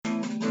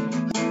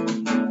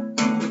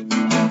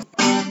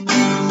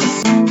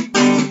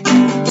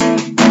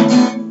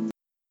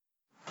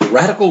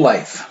Radical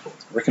Life.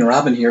 Rick and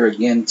Robin here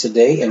again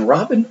today, and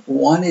Robin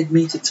wanted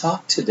me to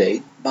talk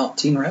today about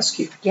Teen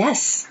Rescue.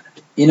 Yes.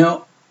 You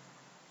know,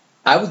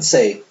 I would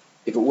say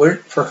if it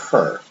weren't for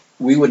her,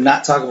 we would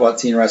not talk about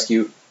Teen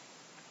Rescue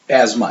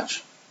as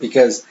much.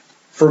 Because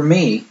for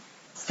me,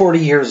 40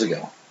 years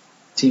ago,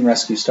 Teen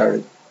Rescue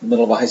started in the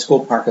middle of a high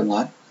school parking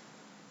lot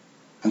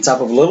on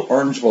top of a little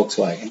orange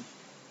Volkswagen,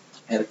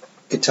 had a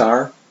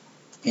guitar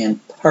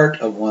and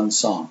part of one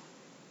song.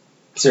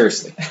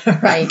 Seriously.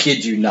 Right. I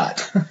kid you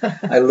not.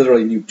 I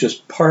literally knew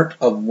just part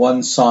of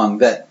one song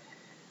that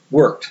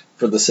worked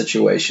for the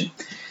situation.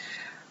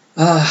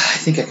 I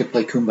think I could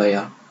play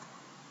Kumbaya.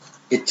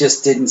 It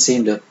just didn't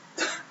seem to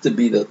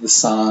be the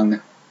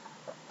song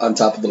on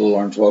top of the little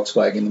orange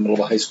Volkswagen in the middle of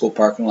a high school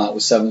parking lot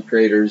with 7th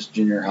graders,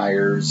 junior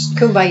highers,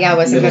 Kumbaya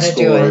wasn't going to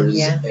do it.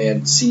 Yeah.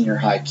 And senior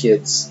high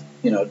kids,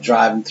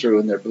 driving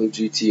through in their blue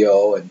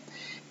GTO. And,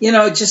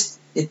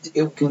 it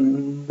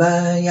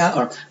Kumbaya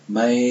or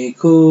My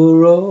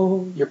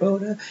Kuro, your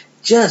Boda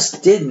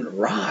just didn't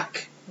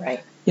rock.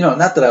 Right.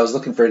 Not that I was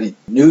looking for any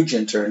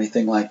Nugent or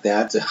anything like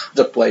that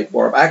to play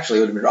for him. Actually,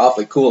 it would have been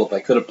awfully cool if I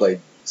could have played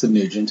some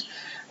Nugent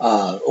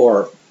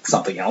or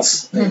something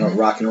else,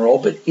 rock and roll.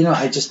 But,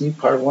 I just knew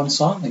part of one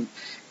song. And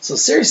so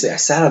seriously, I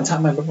sat on top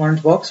of my little orange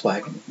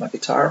Volkswagen with my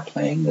guitar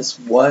playing this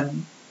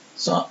one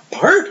song,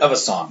 part of a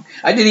song.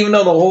 I didn't even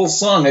know the whole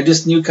song. I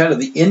just knew kind of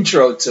the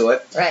intro to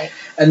it. Right.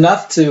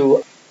 Enough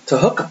to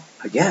hook them,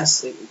 I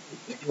guess,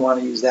 if you want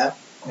to use that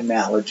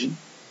analogy.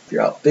 If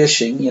you're out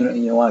fishing,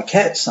 and you want to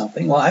catch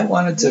something. Well, I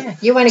wanted to. Yeah,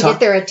 you want to get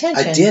their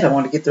attention. I did. I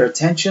wanted to get their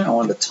attention. I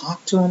wanted to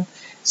talk to them.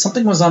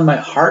 Something was on my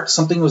heart.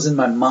 Something was in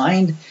my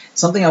mind.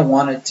 Something I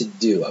wanted to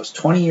do. I was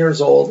 20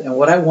 years old, and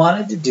what I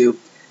wanted to do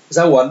is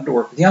I wanted to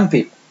work with young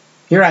people.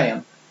 Here I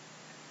am,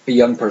 a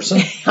young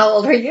person. How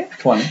old are you?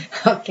 20.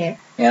 Okay.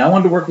 And I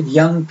wanted to work with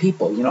young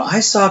people.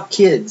 I saw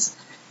kids,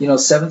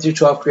 7th through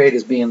 12th grade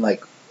as being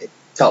like, it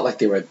felt like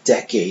they were a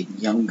decade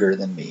younger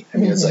than me. I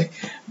mean, It's like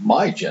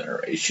my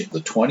generation, the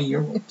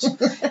 20-year-olds.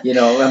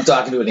 I'm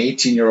talking to an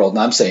 18-year-old,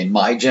 and I'm saying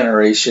my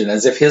generation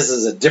as if his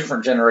is a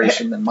different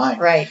generation than mine.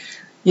 Right.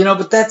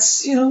 But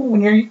that's,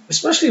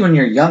 especially when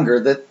you're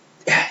younger,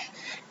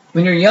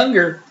 when you're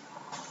younger,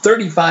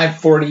 35,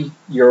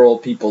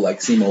 40-year-old people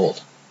seem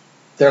old.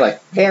 They're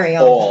like very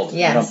old.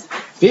 Yes.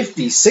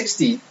 50,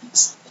 60,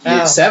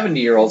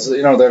 70-year-olds,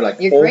 they're like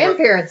your older.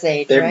 Grandparents'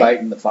 age. They're right?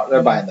 biting the farm.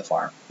 They're buying the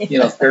farm.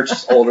 They're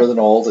just older than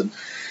old,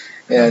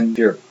 and if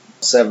you're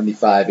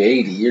 75,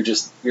 80,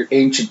 you're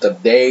ancient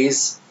of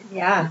days.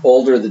 Yeah.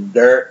 Older than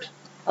dirt.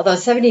 Although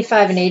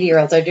 75 and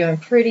 80-year-olds are doing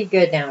pretty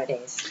good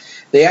nowadays.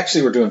 They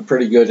actually were doing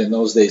pretty good in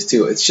those days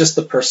too. It's just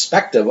the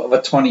perspective of a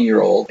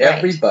 20-year-old. Right.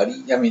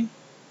 Everybody,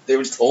 they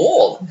were just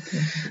old.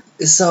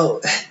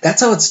 So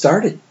that's how it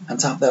started, on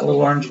top of that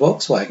little orange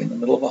Volkswagen in the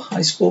middle of a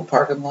high school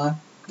parking lot.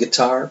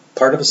 Guitar,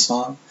 part of a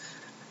song.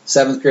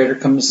 7th grader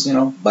comes,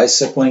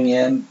 bicycling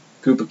in.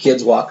 Group of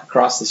kids walk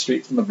across the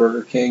street from the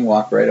Burger King,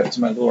 walk right up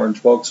to my little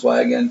orange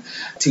Volkswagen.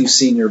 2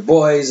 senior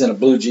boys in a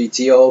blue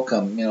GTO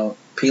come,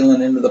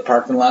 peeling into the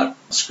parking lot,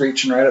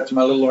 screeching right up to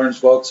my little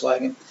orange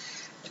Volkswagen.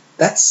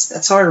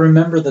 That's how I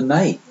remember the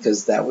night,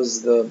 because that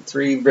was the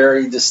 3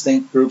 very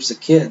distinct groups of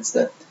kids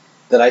that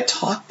I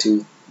talked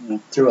to,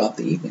 throughout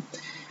the evening.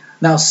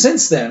 Now,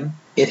 since then,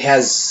 it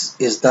has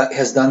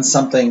done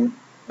something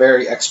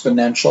very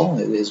exponential.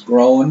 It has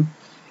grown.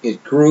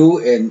 It grew,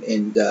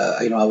 and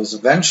I was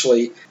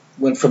eventually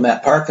went from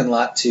that parking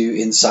lot to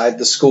inside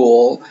the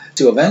school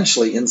to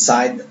eventually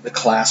inside the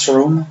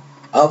classroom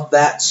of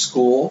that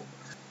school,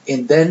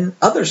 and then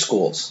other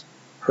schools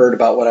heard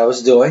about what I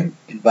was doing,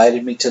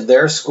 invited me to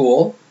their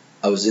school.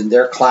 I was in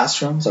their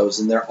classrooms. I was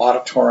in their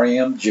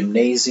auditorium,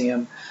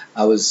 gymnasium.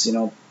 I was,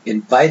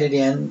 invited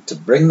in to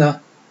bring the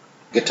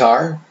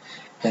guitar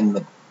and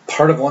the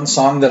part of one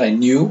song that I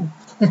knew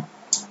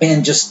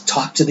and just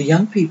talk to the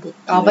young people.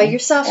 All by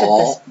yourself at this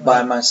point. All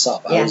by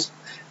myself. Yeah. I was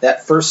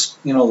that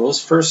first,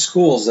 those first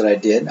schools that I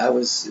did, it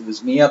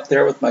was me up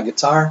there with my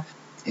guitar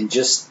and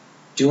just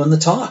doing the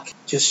talk,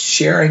 just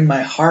sharing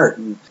my heart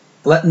and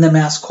letting them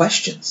ask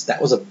questions.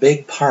 That was a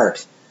big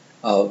part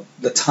of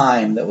the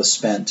time that was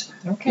spent,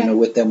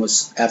 with them.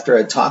 Was after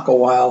I'd talk a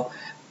while.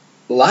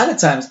 A lot of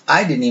times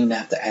I didn't even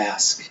have to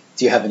ask,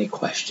 do you have any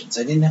questions?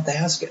 I didn't have to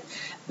ask it.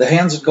 The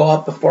hands would go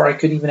up before I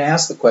could even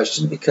ask the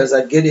question, because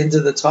I'd get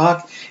into the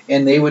talk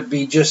and they would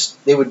be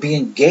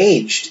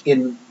engaged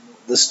in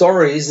the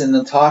stories and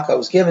the talk I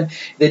was given.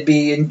 They'd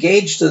be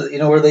engaged,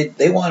 where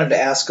they wanted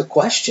to ask a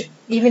question.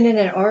 Even in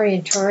an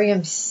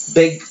auditorium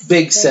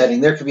big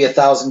setting, there could be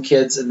 1,000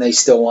 kids and they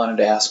still wanted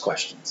to ask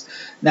questions.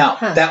 Now,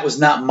 that was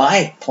not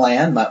my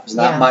plan. That was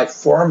not my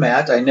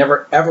format. I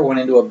never, ever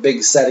went into a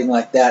big setting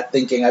like that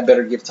thinking I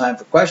better give time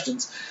for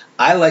questions.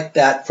 I liked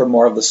that for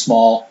more of the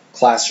small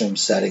classroom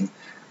setting.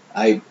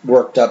 I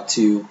worked up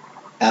to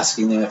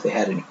asking them if they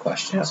had any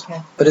questions.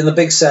 Okay. But in the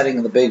big setting,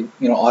 in the big,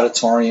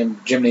 auditorium,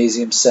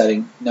 gymnasium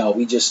setting, no,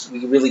 we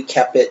really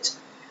kept it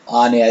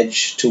on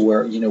edge to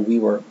where, we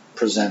were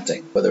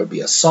presenting, whether it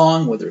be a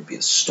song, whether it be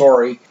a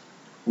story.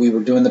 We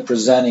were doing the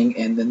presenting,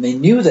 and then they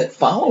knew that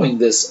following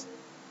this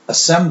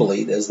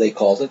assembly, as they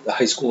called it, the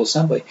high school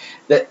assembly,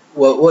 that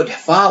what would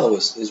follow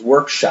is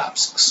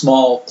workshops,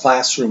 small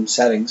classroom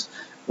settings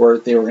where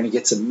they were going to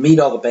get to meet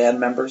all the band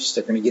members.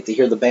 They're going to get to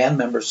hear the band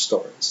members'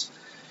 stories.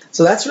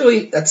 So that's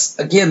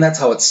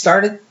how it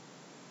started.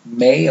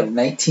 May of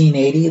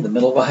 1980, in the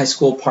middle of a high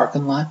school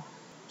parking lot,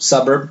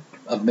 suburb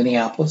of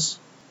Minneapolis.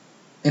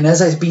 And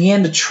as I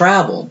began to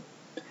travel,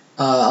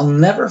 I'll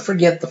never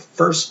forget the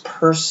first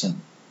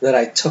person that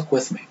I took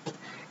with me.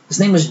 His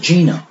name was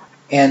Gino.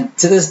 And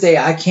to this day,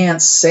 I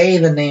can't say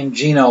the name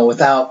Gino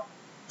without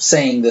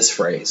saying this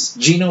phrase.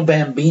 Gino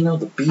Bambino,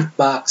 the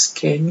beatbox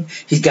king.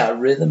 He's got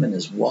rhythm in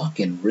his walk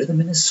and rhythm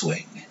in his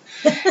swing.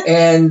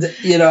 And,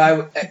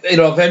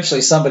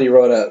 eventually somebody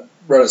wrote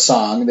a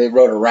song. They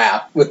wrote a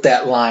rap with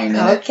that line in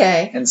it.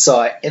 Okay. And so,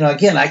 I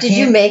can't. Did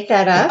you make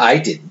that up? I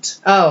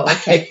didn't. Oh,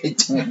 okay. I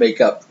don't make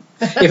up.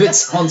 If it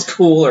sounds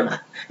cool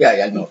or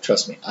no,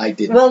 trust me, I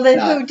didn't. Well, then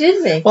who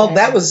did make Well,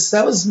 that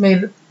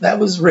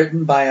was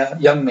written by a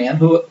young man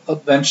who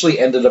eventually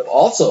ended up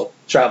also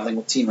traveling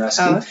with Teen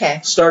Rescue. Oh,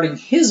 okay. Starting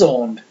his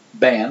own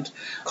band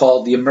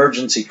called the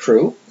Emergency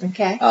Crew.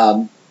 Okay.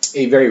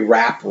 A very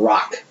rap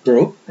rock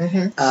group.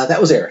 Mm-hmm. That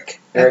was Eric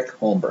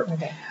Holmberg.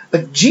 Okay.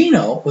 But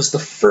Gino was the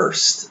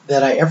first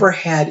that I ever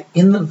had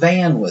in the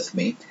van with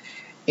me,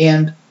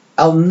 and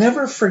I'll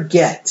never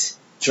forget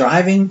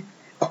driving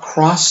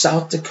across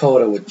South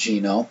Dakota with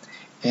Gino,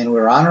 and we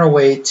were on our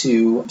way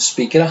to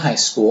speak at a high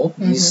school.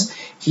 Mm-hmm.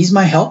 He's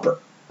my helper.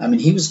 I mean,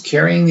 he was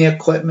carrying the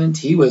equipment.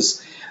 He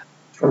was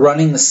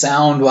running the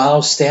sound while I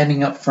was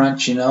standing up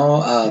front,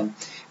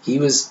 He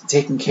was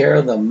taking care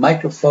of the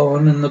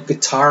microphone and the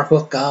guitar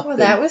hookup. Well,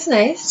 that was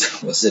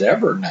nice. Was it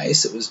ever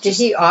nice? It was. Did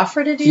he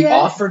offer to do that? He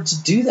offered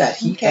to do that.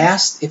 He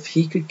asked if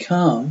he could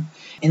come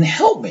and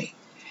help me,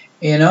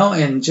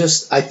 and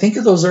just, I think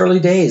of those early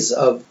days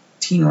of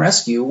Teen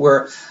Rescue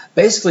where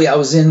basically I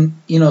was in,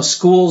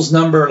 schools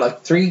number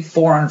like 3,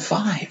 4, and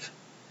 5.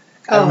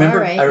 Oh, all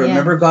right. I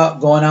remember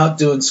going out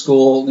doing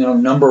school,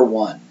 number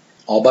 1,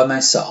 all by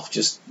myself.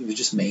 It was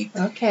just me.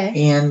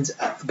 Okay. And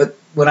but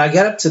when I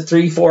got up to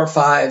 3, 4,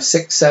 5,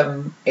 6,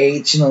 7,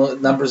 8,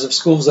 numbers of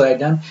schools that I'd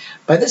done,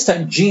 by this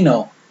time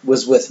Gino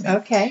was with me.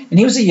 Okay. And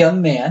he was a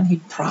young man. He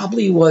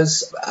probably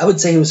was, I would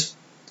say he was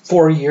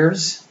 4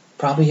 years,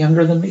 probably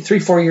younger than me, 3,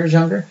 4 years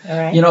younger. All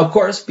right. Of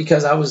course,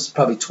 because I was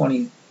probably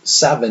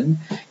 27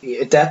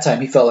 at that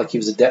time. He felt like he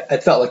was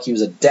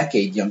a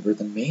decade younger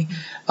than me.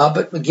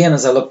 But again,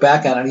 as I look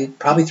back on it, he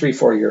probably 3,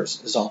 4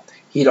 years is all.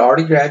 He'd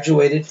already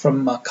graduated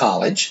from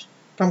college.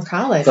 From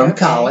college. From okay.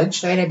 college.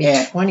 So he'd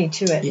be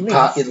 22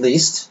 at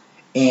least.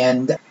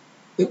 And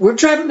we're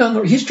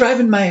driving he's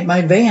driving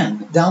my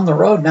van down the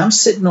road, and I'm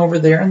sitting over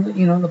there in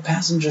the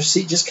passenger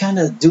seat, just kind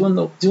of doing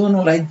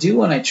what I do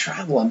when I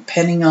travel. I'm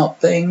penning out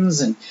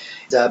things, and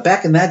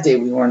back in that day,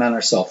 we weren't on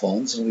our cell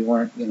phones, and we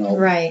weren't,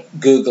 right.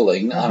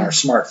 Googling on our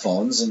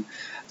smartphones, and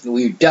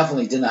we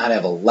definitely did not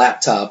have a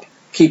laptop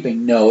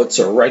keeping notes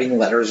or writing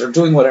letters or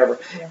doing whatever.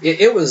 Yeah.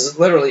 It was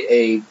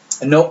literally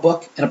a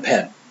notebook and a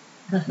pen.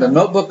 The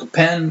notebook, a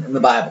pen, and the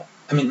Bible.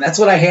 I mean, that's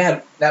what I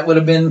had. That would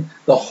have been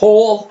the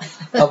whole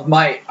of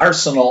my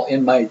arsenal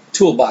in my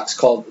toolbox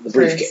called the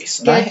briefcase.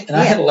 And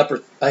I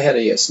had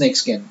a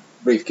snakeskin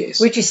briefcase.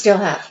 Which you still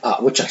have.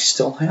 Which I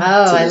still have.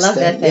 Oh, I love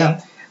that thing.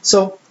 Yeah.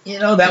 So,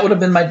 that would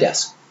have been my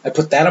desk. I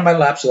put that on my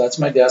lap, so that's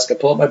my desk. I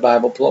pull up my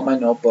Bible, pull up my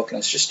notebook, and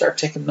I just start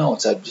taking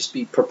notes. I'd just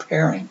be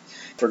preparing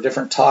for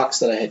different talks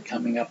that I had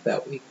coming up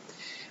that week.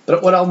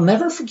 But what I'll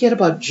never forget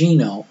about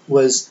Gino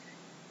was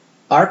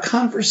our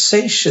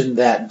conversation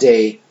that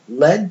day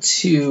led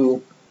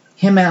to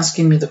him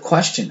asking me the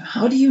question,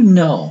 how do you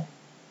know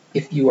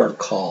if you are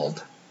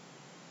called?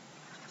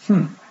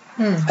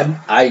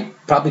 I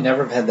probably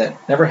never had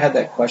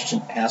that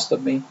question asked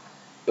of me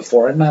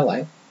before in my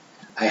life.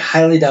 I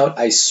highly doubt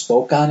I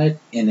spoke on it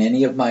in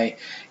any of my,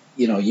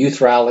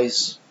 youth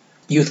rallies,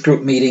 youth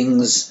group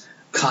meetings,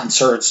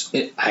 concerts.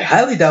 I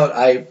highly doubt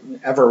I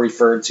ever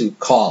referred to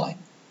calling,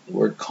 the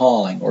word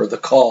calling, or the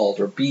called,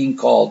 or being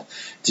called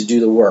to do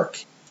the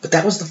work. But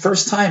that was the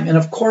first time. And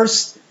of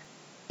course,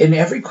 in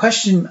every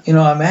question,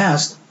 I'm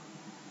asked,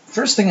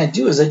 first thing I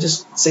do is I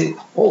just say,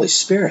 Holy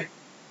Spirit,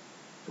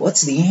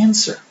 what's the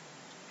answer?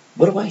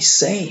 What do I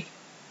say?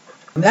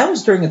 And that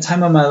was during a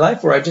time of my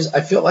life where I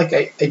felt like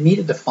I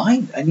needed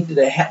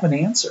to have an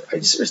answer. I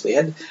just seriously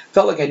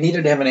felt like I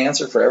needed to have an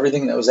answer for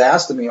everything that was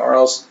asked of me, or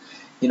else,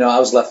 I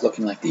was left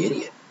looking like the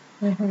idiot.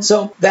 Mm-hmm.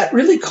 So that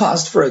really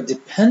caused for a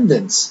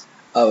dependence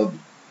of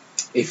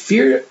a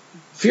fear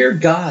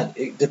God,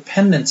 a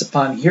dependence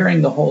upon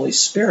hearing the Holy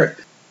Spirit.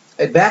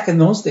 Back in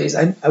those days,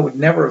 I would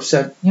never have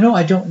said,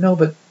 I don't know,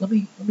 but let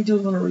me do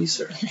a little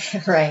research.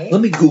 Right.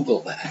 Let me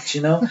Google that.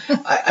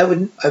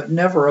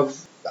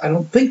 I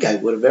don't think I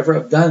would have ever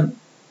have done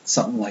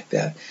something like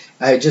that.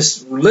 I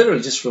just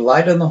literally just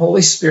relied on the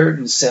Holy Spirit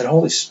and said,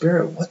 Holy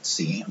Spirit, what's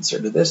the answer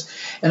to this?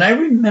 And I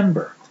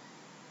remember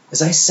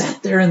as I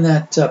sat there in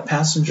that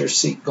passenger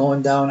seat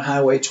going down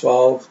Highway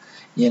 12,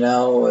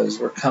 as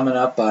we're coming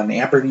up on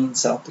Aberdeen,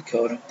 South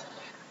Dakota,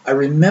 I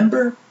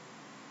remember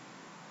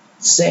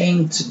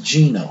saying to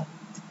Gino,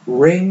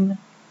 ring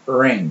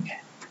ring.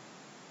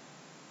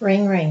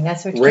 Ring, ring.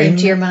 That's what Ring. came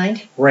to your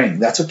mind? Ring.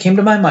 That's what came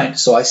to my mind,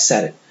 so I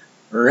said it.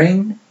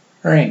 Ring,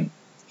 ring.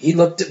 He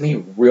looked at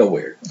me real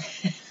weird.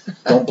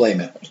 Don't blame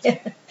him.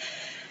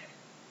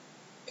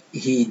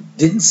 He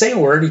didn't say a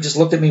word. He just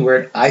looked at me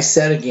weird. I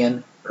said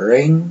again,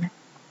 ring,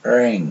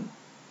 ring.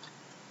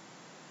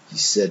 He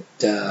said,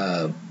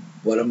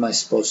 what am I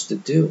supposed to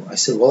do? I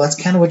said, well,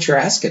 that's kind of what you're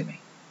asking me.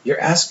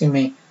 You're asking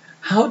me,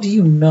 how do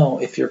you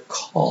know if you're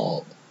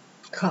called?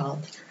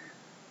 Called.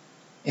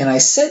 And I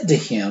said to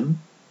him,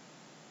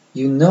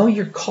 you know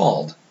you're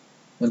called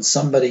when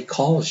somebody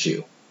calls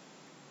you.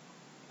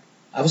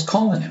 I was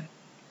calling him.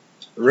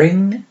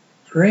 Ring,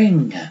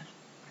 ring.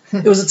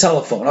 It was a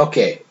telephone.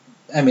 Okay.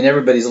 I mean,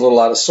 everybody's a little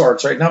out of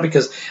sorts right now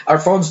because our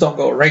phones don't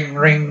go ring,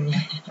 ring,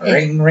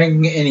 ring,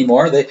 ring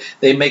anymore.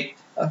 They make,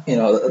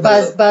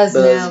 buzz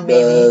now,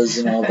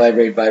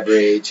 maybe.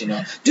 Vibrate, do.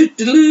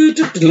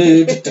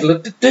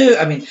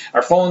 I mean,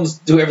 our phones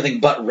do everything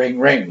but ring,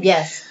 ring.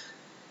 Yes.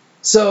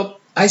 So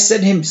I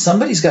said to him,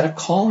 somebody's got to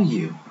call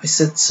you. I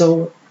said,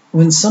 so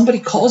when somebody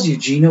calls you,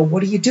 Gino,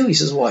 what do you do? He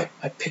says, well,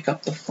 I pick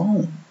up the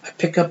phone. I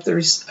pick up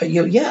the,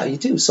 yeah, you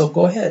do. So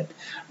go ahead.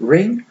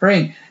 Ring,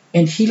 ring.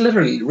 And he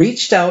literally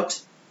reached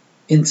out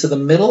into the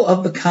middle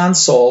of the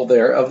console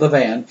there of the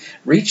van,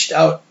 reached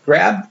out,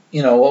 grabbed,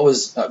 what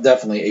was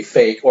definitely a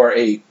fake or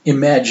a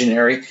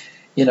imaginary,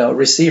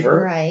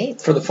 receiver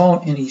for the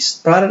phone, and he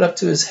brought it up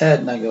to his head,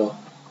 and I go,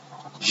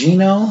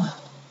 Gino,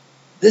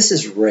 this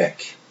is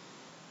Rick.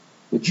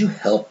 Would you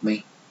help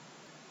me?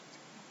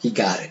 He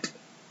got it.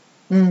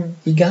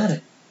 He got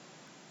it.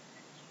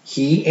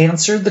 He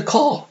answered the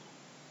call.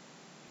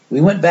 We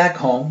went back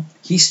home.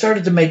 He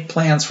started to make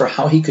plans for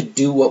how he could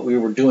do what we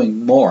were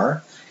doing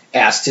more.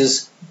 Asked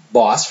his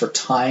boss for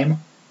time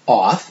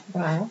off.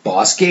 Wow.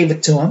 Boss gave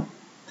it to him.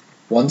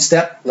 One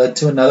step led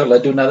to another,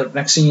 led to another.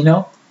 Next thing you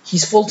know,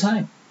 he's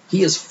full-time.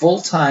 He is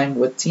full-time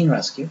with Teen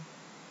Rescue.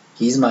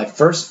 He's my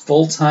first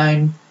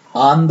full-time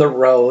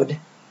on-the-road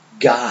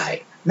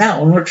guy.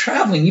 Now, when we're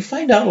traveling, you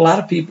find out a lot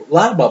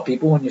about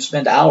people when you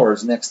spend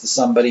hours next to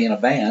somebody in a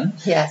van.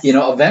 Yes.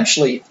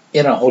 Eventually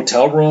in a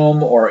hotel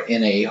room or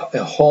in a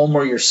home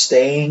where you're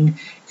staying,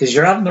 because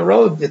you're out on the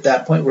road at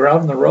that point. We're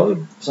out on the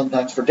road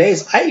sometimes for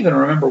days. I even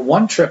remember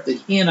one trip that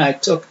he and I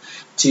took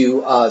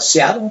to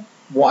Seattle,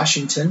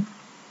 Washington,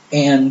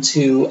 and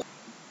to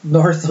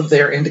north of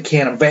there into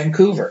Canada,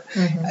 Vancouver.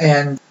 Mm-hmm.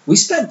 And we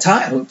spent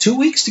time, 2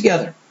 weeks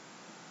together,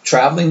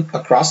 traveling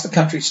across the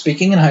country,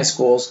 speaking in high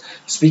schools,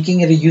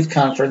 speaking at a youth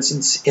conference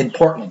in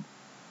Portland,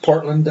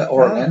 Oregon.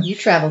 Oh, you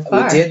traveled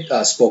far. We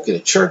did. Spoke at a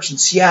church in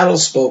Seattle,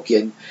 spoke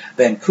in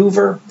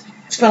Vancouver.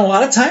 Spent a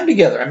lot of time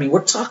together. I mean,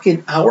 we're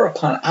talking hour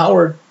upon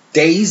hour,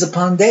 days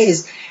upon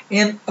days.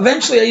 And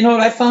eventually, you know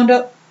what I found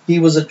out? He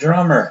was a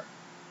drummer.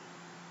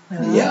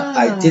 Oh. Yeah,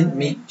 I didn't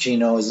meet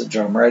Gino as a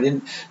drummer. I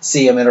didn't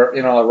see him at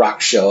a rock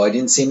show. I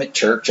didn't see him at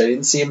church. I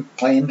didn't see him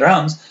playing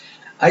drums.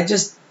 I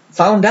just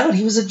found out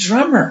he was a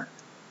drummer.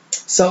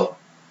 So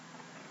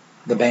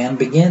the band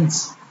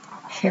begins.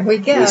 Here we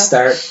go. We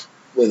start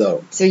with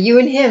a you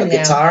and him now.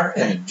 Guitar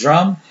and a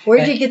drum. Where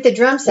did you get the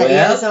drum set?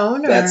 Well, his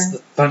own? Or? That's the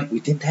funny. We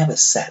didn't have a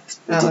set.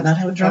 We did not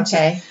have a drum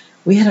set.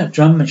 We had a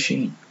drum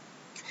machine.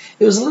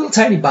 It was a little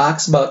tiny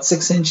box, about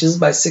 6 inches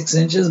by 6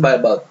 inches by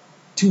about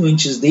 2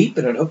 inches deep,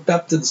 and it hooked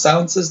up to the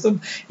sound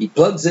system. He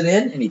plugs it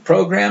in and he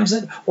programs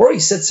it, or he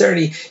sits there and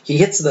he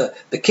hits the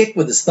kick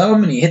with his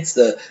thumb and he hits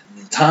the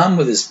tom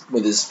with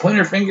his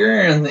pointer finger,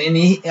 and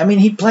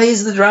he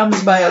plays the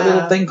drums by a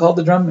little thing called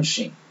the drum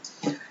machine.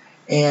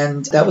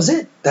 And that was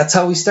it. That's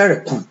how we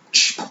started.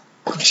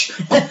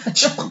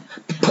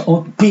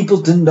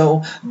 People to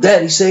know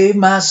that he saved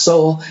my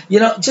soul.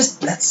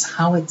 That's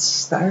how it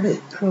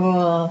started.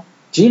 Cool.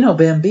 Gino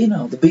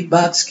Bambino, the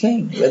beatbox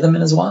king, rhythm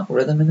in his walk,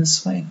 rhythm in his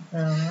swing.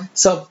 Uh-huh.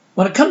 So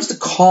when it comes to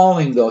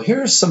calling, though,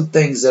 here are some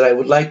things that I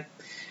would like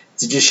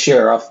to just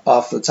share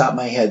off the top of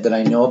my head that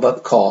I know about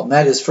the call. And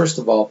that is, first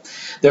of all,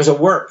 there's a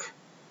work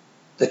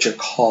that you're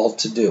called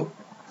to do.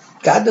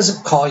 God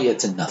doesn't call you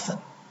to nothing.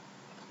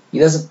 He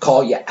doesn't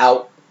call you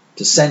out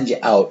to send you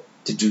out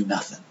to do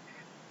nothing.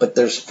 But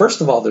first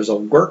of all, there's a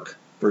work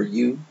for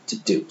you to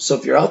do. So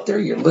if you're out there,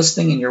 you're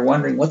listening, and you're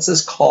wondering, what's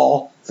this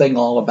call thing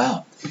all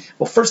about?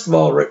 Well, first of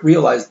all,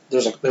 realize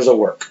there's a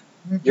work.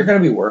 Mm-hmm. You're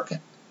going to be working.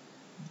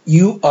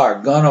 You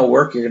are going to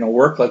work. You're going to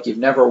work like you've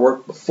never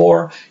worked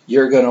before.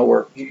 You're going to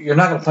work. You're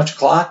not going to punch a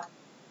clock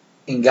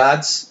in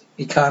God's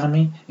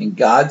economy, in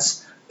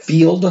God's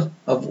field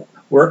of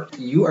work.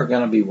 You are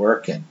going to be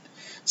working.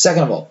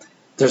 Second of all,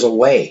 there's a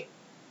way.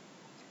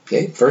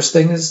 Okay, first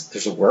thing is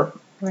there's a work.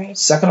 Right.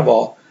 Second of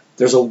all,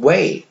 there's a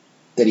way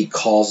that he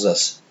calls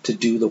us to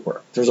do the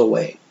work. There's a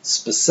way,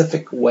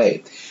 specific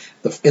way.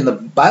 In the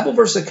Bible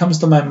verse that comes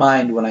to my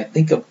mind when I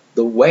think of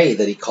the way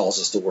that he calls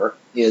us to work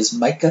is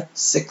Micah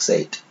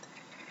 6:8.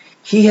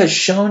 He has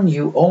shown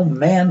you, O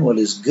man, what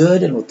is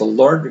good and what the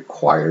Lord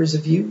requires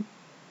of you.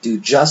 Do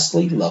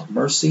justly, love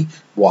mercy,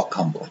 walk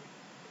humbly.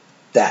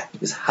 That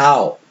is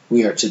how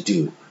we are to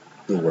do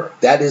the work.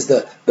 That is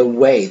the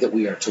way that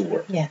we are to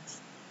work. Yes.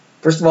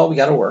 First of all, we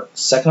got to work.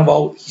 Second of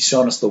all, he's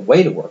shown us the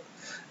way to work.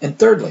 And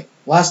thirdly,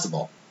 last of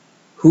all,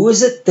 who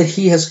is it that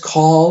he has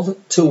called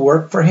to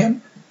work for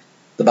him?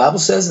 The Bible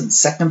says in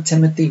 2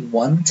 Timothy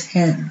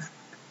 1:10,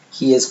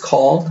 he is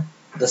called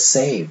the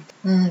saved.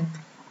 Mm.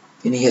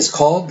 And he has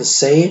called the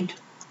saved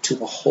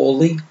to a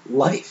holy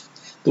life.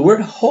 The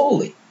word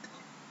holy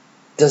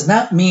does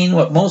not mean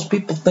what most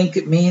people think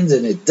it means,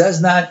 and it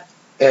does not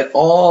at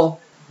all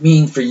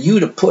mean for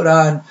you to put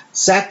on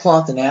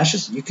sackcloth and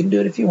ashes. You can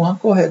do it if you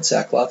want. Go ahead,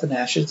 sackcloth and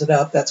ashes it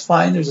out. That's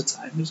fine. There's a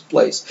time, there's a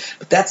place.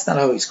 But that's not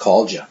how he's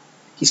called you.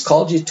 He's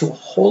called you to a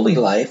holy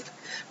life,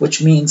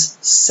 which means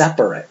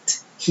separate.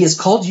 He has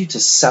called you to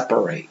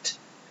separate.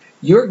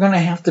 You're going to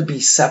have to be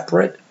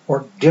separate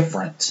or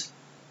different.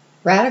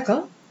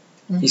 Radical.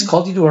 Mm-hmm. He's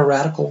called you to a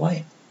radical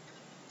life.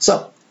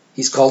 So,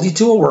 he's called you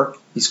to a work.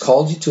 He's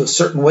called you to a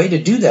certain way to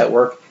do that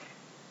work.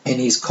 And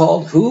he's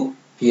called who?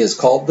 He is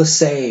called the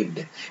saved.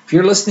 If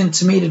you're listening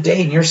to me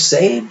today and you're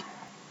saved,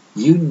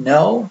 you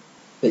know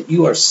that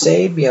you are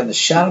saved beyond the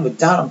shadow of a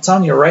doubt. I'm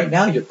telling you right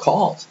now, you're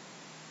called.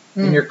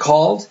 And you're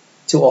called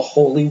to a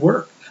holy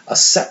work, a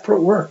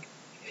separate work.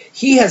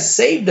 He has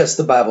saved us,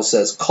 the Bible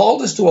says,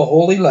 called us to a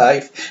holy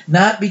life,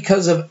 not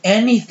because of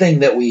anything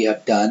that we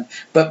have done,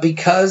 but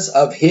because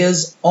of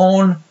his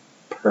own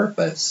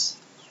purpose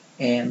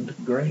and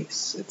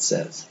grace, it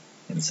says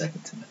in 2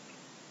 Timothy.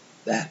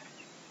 That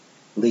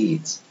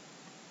leads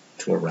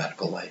to a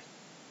radical life.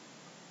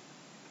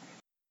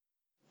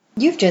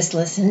 You've just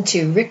listened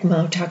to Rick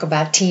Moe talk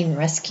about Teen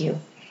Rescue.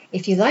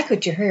 If you like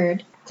what you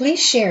heard, please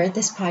share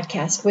this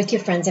podcast with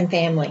your friends and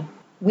family.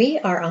 We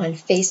are on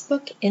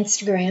Facebook,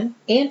 Instagram,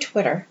 and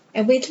Twitter,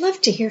 and we'd love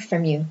to hear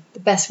from you. The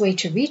best way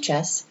to reach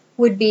us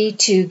would be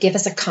to give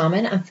us a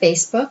comment on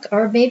Facebook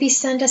or maybe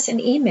send us an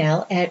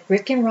email at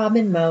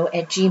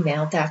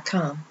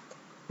rickandrobinmoe@gmail.com.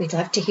 We'd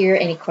love to hear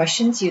any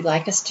questions you'd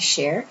like us to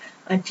share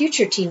on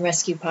future Teen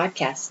Rescue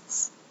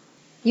podcasts.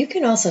 You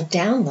can also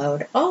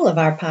download all of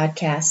our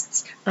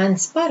podcasts on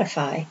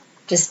Spotify.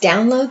 Just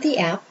download the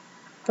app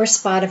for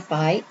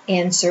Spotify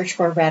and search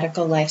for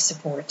Radical Life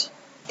Support.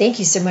 Thank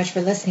you so much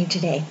for listening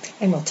today,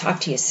 and we'll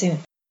talk to you soon.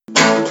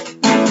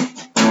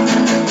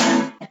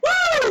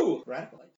 Woo! Radical.